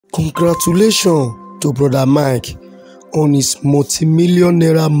Congratulations to Brother Mike on his multi-million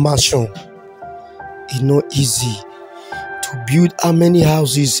naira mansion. It's not easy to build how many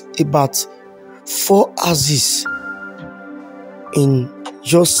houses? About 4 houses in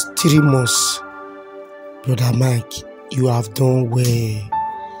just 3 months. Brother Mike, you have done well.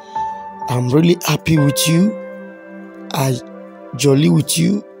 I'm really happy with you. I jolly with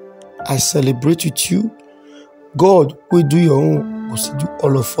you. I celebrate with you. God will do your own, will do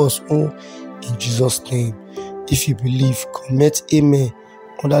all of us own in Jesus' name. If you believe, comment amen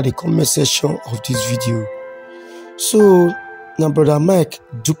under the comment section of this video. So now Brother Mike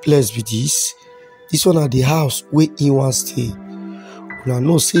duplex with this one at the house where he wants to stay. Una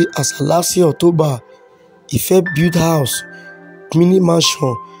know say as last year October, he first build house, mini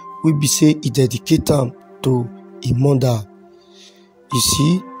mansion, we be say he dedicate am to his mother. You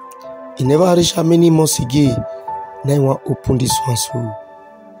see, he never reach how many months again. Now you want open this one. So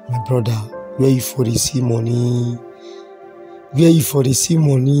my brother, where you for the see money? Where you for the see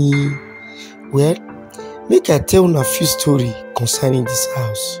money? Well, make I tell you a few story concerning this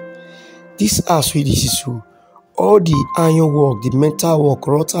house. This house with this is so all the iron work, the metal work,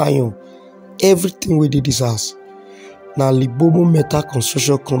 wrought iron, everything we did this house. Now Libobo Metal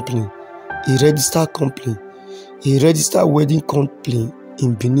Construction Company, a registered company, a registered wedding company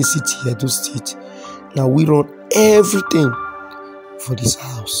in Benin City, Edo State. Now we run everything for this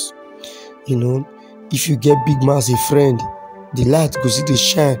house. You know, if you get big man as a friend, the light go see the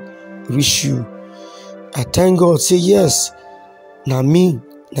shine, reach you. I thank God, say yes. Now me,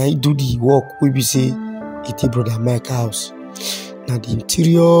 now he do the work, we be say it's Brother Mike house. Now the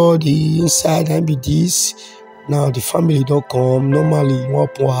interior, the inside, and be this. Now the family don't come. Normally, you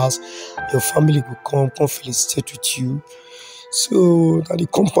want poor house, your family will come felicitate with you. So now the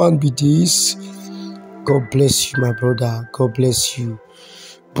compound be this. God bless you, my brother. God bless you.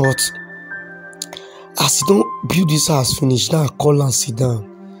 But as you don't build this house finish, now I call and sit down.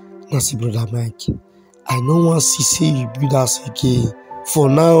 Now see, Brother Mike, I don't want to say you build house again. For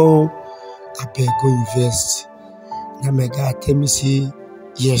now, I better go invest. Now my guy tell me say,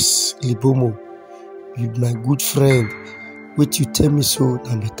 yes, Libomo, you my good friend. Wait, you tell me so,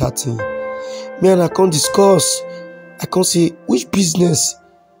 now better thing. Me and I can't discuss. I can't say which business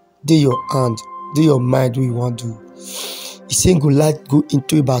they your hand, they your mind what you want to do. He saying go like go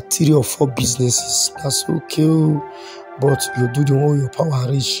into about 3 or 4 businesses. That's okay, but you do the one your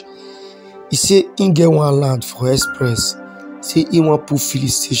power reach. He say he get one land for express. Say he want put filling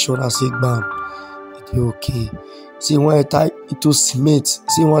station. I say bam, it be okay. Say one type into cement.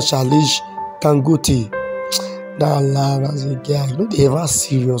 Say one challenge Dangote. That land as a guy, you know they ever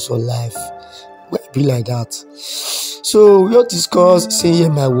serious for life. Why be like that? So we all discuss. Say yeah,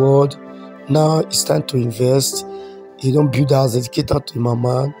 my word. Now it's time to invest. You don't build house dedicated to my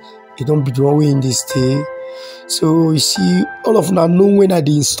man. You don't build one way in this stay. So you see, all of them know when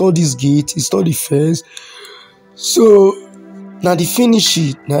they install this gate, install the fence. So now the finish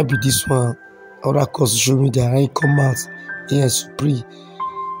it, now be this one. Other cause show me that I come out. Yes, pray.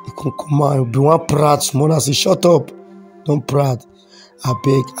 You can come out. Be one proud. Someone say, shut up. Don't proud. I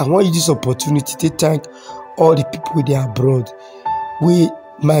beg. I want you this opportunity to thank all the people they are abroad. We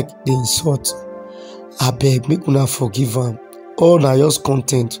Mike the insult. I beg, make una forgive them. All na just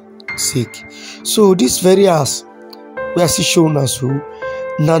content sake. So this very house we are still showing us so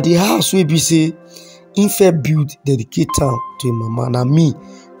now the house we be say infer build dedicate am to a mama. Now me,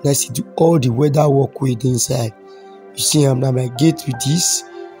 now see do all the weather work with inside. You see him now my gate with this.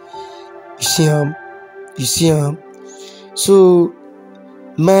 You see him. You see him. So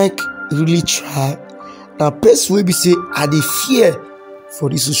Mike really try. Now person will be say I dey fear for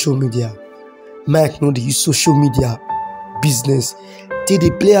the social media. Mike no dey use social media business. They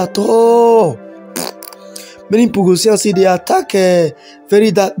play at all. Many people go say they attack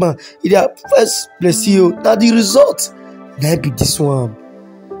very dark man. They are first place you. Now the result now be this one.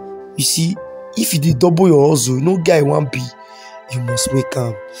 You see, if you did double your hustle, no guy won't be. You must make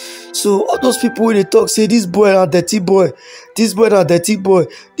him. So all those people when they talk say this boy a dirty boy, this boy a dirty boy,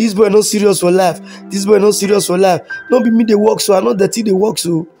 this boy not serious for life, this boy not serious for life. Not be me they work so I not dirty they work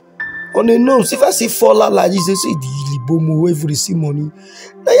so. On the norms, if I say fall out like this, they say the Libomo where they see money.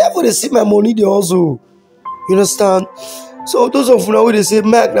 Now you have to see my money they also. You understand? So those of you where they say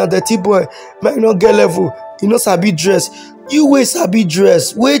Mike now dirty boy, Mike not get level, you know sabi dress. You wait sabi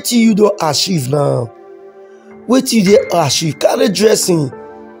dress. Wait till you don't achieve now. Wait till they achieve. Carry dressing,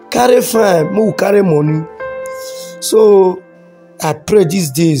 carry fine, more carry money. So I pray these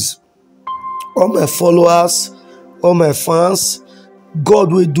days, all my followers, all my fans,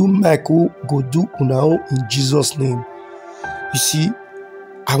 God will do Michael, go do now in Jesus' name. You see,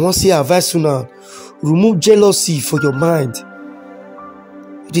 I wan say advice una, remove jealousy for your mind.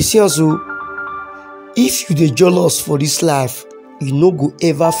 You dey see am so, if you dey jealous for dis life, you no go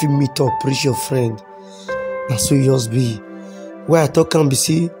ever fit meet up reach your friend. Na so e just be. Why I talk am be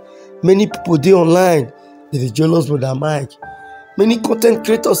say, many people dey online, dem dey jealous brother Mike. Many con ten t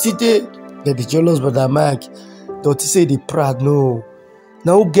creators still dey, dem dey jealous brother Mike. Don't say dey proud, no.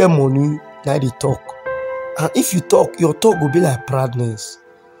 Na who get money, na dey talk. And if you talk, your talk go be like proudness.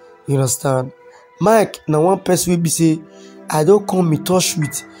 You understand? Mike na one person wey be say I don come in touch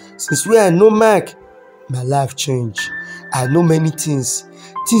with. Since wey I know Mike, my life change. I know many things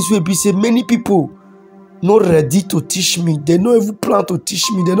wey be say many people no ready to teach me. They no even plan to teach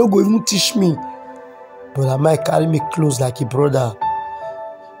me. They no go even teach me. Brother Mike carry me close like a brother.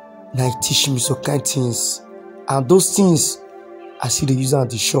 Now he teach me some kind things. And those things, I see the use am at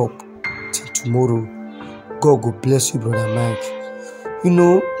the shop till tomorrow. God go bless you, brother Mike. You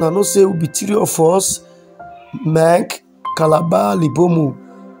know, now no say we be three of us. Mike, Calabar, Libomo.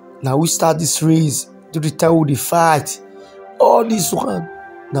 Now we start this race. To the time we dey fight. All this one.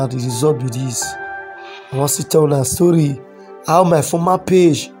 Now the result be this. I want to tell una story how my former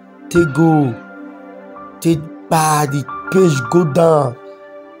page take bad, the page go down.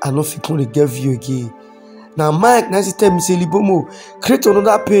 I no fit come dey get view again. Now Mike now tell me say, Libomo, create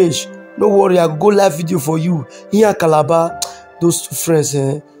another page. No worry, I go live video for you. Here in Calabar, those two friends,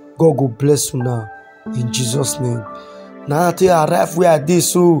 God go bless you now. In Jesus' name. Now I tell you, arrive where I dey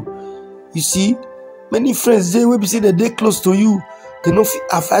so. You see, many friends dey wey be say they dey close to you. They no fit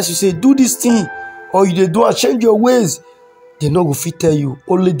advise you say, do this thing. Or you dey do and change your ways. They no go fit tell you.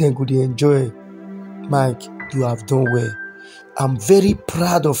 Only them go dey enjoy. Mike, you have done well. I'm very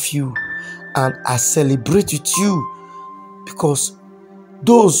proud of you. And I celebrate with you. Because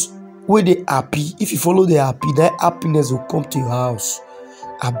those wey dey happy, if you follow the happy, that happiness will come to your house.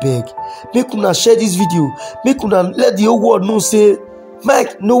 I beg. Make una share this video. Make una let the whole world know say,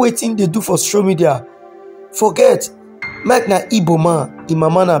 Mike know wetin dey do for social media. Forget, Mike na Igbo man. Im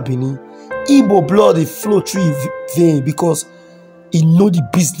mama na Benin. Igbo blood dey flow through his vein because he know the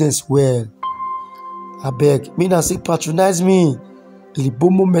business well. I beg, me na say patronize me.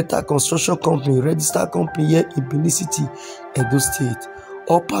 Libomo Metal Construction Company, registered company here in Benin City, Edo State.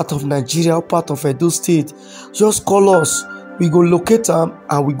 All part of Nigeria, all part of Edo State. Just call us. We go locate them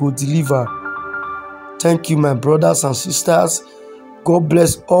and we go deliver. Thank you, my brothers and sisters. God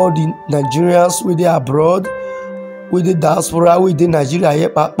bless all the Nigerians with their abroad, with the diaspora, with the Nigeria here,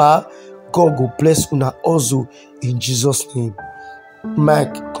 Papa. God go bless una also in Jesus' name.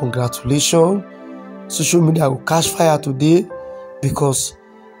 Mike, congratulations. Social media will catch fire today because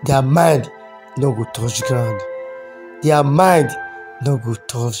their mind no go touch ground. Their mind no go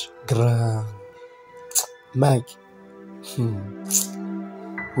touch ground. Mike,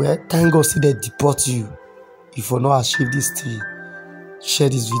 well, thank God see they deport you if you not achieve this thing. Share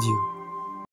this video.